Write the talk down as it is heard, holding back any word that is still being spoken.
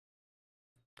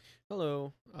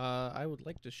Hello, I would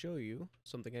like to show you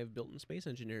something I've built in Space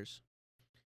Engineers.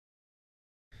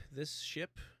 This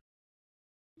ship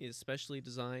is specially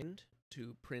designed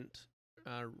to print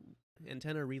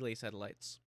antenna relay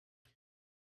satellites.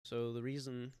 So the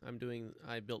reason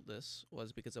I built this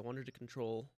was because I wanted to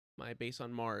control my base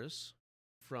on Mars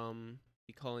from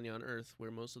the colony on Earth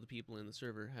where most of the people in the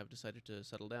server have decided to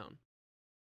settle down.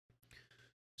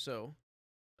 So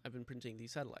I've been printing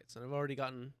these satellites, and I've already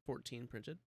gotten 14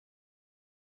 printed.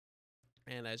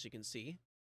 And as you can see,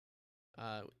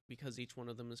 because each one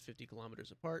of them is 50 kilometers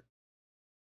apart,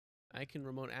 I can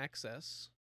remote access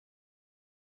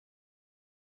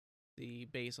the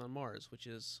base on Mars, which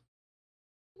is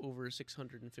over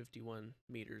 651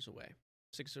 meters away,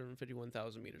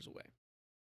 651,000 meters away.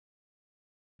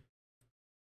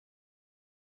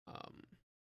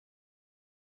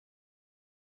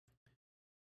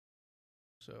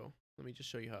 So let me just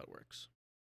show you how it works.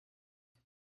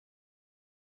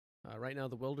 Right now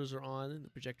the welders are on, the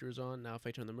projector is on. Now if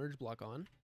I turn the merge block on,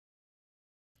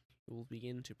 it will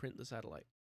begin to print the satellite.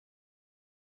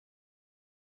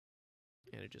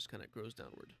 And it just kind of grows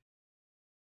downward.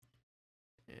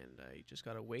 And I just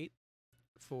gotta wait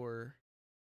for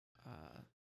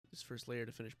this first layer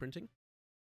to finish printing.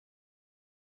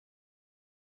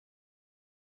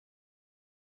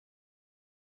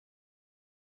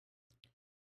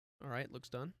 Alright, looks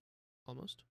done.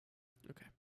 Almost. Okay.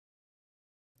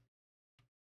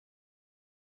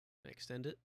 I extend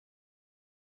it.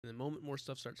 And the moment more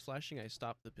stuff starts flashing, I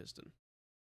stop the piston.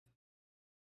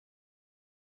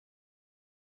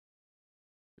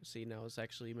 See, now it's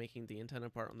actually making the antenna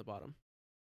part on the bottom.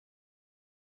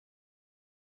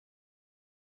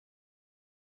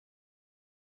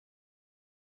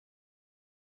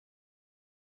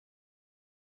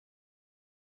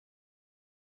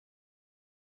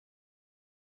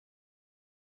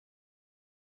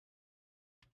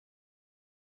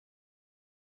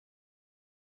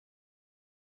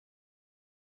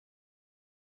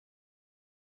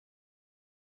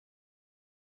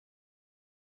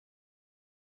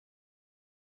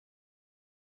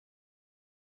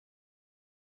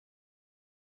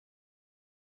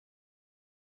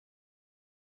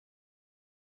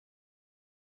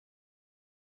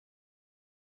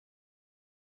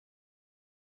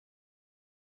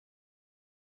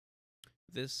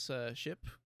 This ship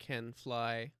can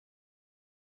fly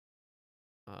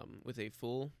with a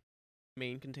full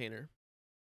main container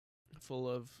full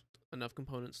of enough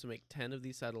components to make 10 of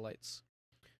these satellites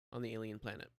on the alien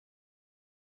planet.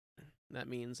 That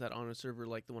means that on a server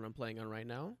like the one I'm playing on right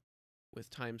now, with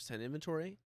times 10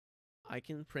 inventory, I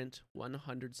can print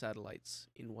 100 satellites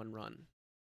in one run,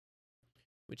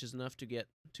 which is enough to get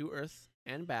to Earth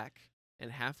and back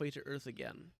and halfway to Earth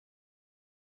again.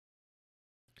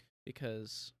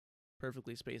 Because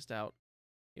perfectly spaced out,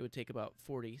 it would take about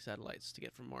 40 satellites to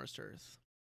get from Mars to Earth.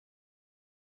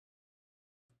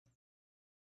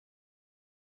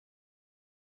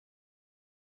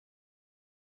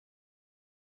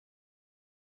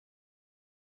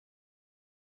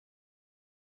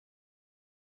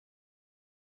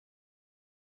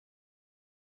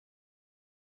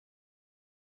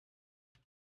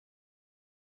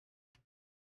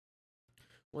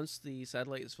 Once the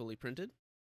satellite is fully printed,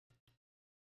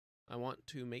 I want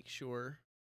to make sure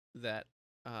that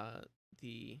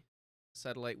the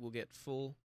satellite will get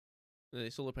the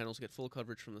solar panels get full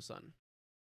coverage from the sun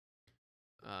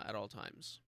at all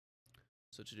times.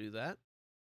 So to do that,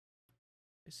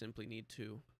 I simply need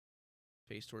to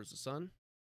face towards the sun.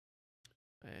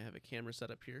 I have a camera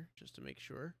set up here just to make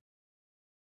sure.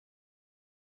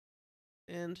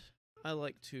 And I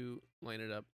like to line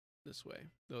it up this way,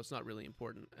 though it's not really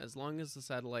important. As long as the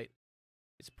satellite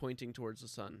is pointing towards the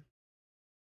sun,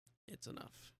 it's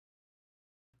enough.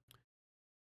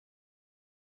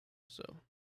 So,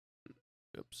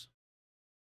 oops.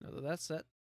 Now that that's set,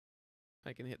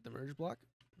 I can hit the merge block.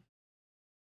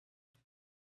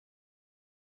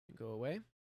 Go away.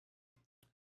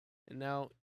 And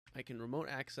now I can remote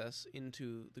access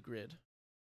into the grid.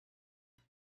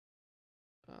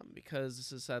 Because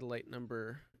this is satellite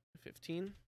number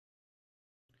 15,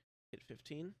 hit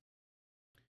 15,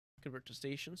 convert to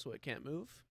station so it can't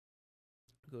move,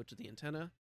 go to the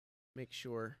antenna, make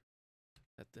sure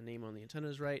that the name on the antenna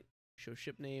is right, show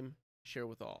ship name, share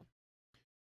with all.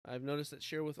 I've noticed that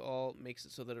share with all makes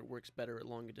it so that it works better at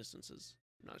longer distances.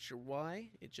 I'm not sure why,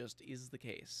 it just is the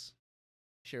case.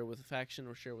 Share with a faction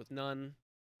or share with none.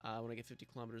 When I get 50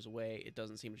 kilometers away, it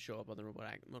doesn't seem to show up on the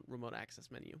remote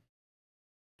access menu.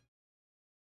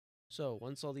 So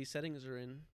once all these settings are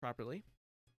in properly,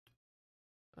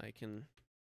 I can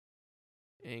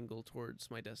angle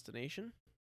towards my destination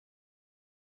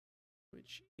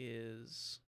which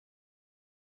is,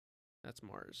 that's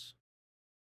Mars.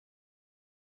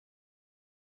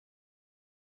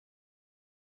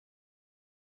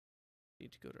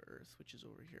 Need to go to Earth, which is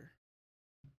over here.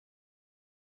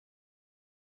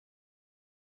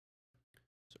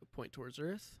 So point towards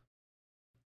Earth.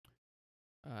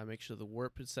 Make sure the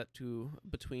warp is set to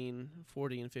between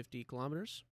 40 and 50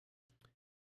 kilometers.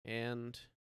 And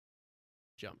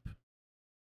jump.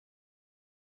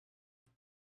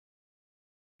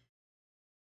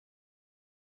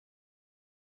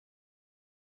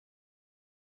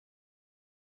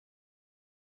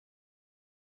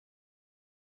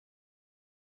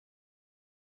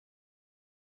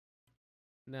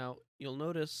 Now, you'll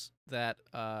notice that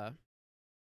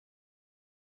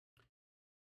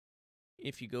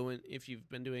if you've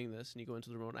been doing this and you go into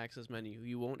the remote access menu,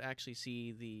 you won't actually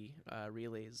see the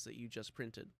relays that you just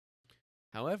printed.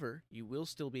 However, you will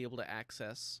still be able to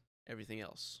access everything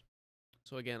else.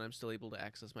 So again, I'm still able to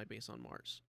access my base on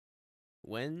Mars.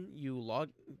 When you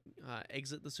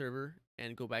exit the server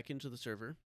and go back into the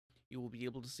server, you will be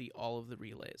able to see all of the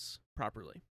relays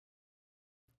properly.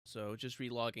 So just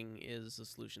relogging is the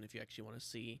solution if you actually want to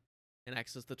see and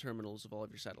access the terminals of all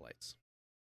of your satellites.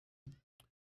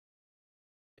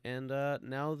 And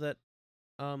now that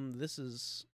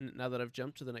I've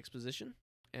jumped to the next position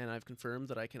and I've confirmed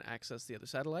that I can access the other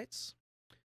satellites,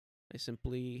 I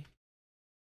simply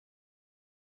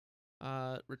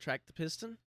retract the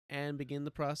piston and begin the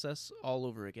process all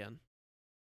over again.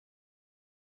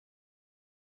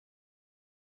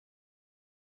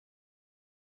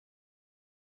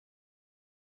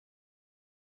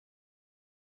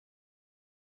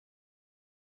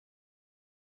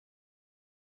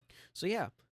 So yeah,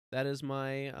 that is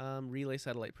my relay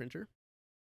satellite printer.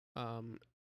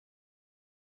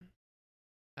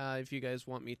 If you guys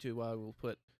want me to, we'll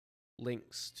put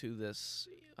links to this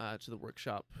to the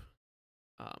workshop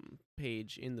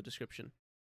page in the description.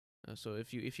 So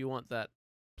if you want that,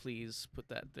 please put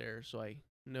that there so I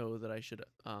know that I should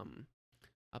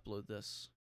upload this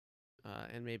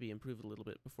and maybe improve it a little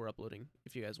bit before uploading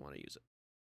if you guys want to use it.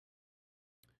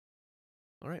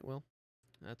 All right, well,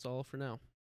 that's all for now.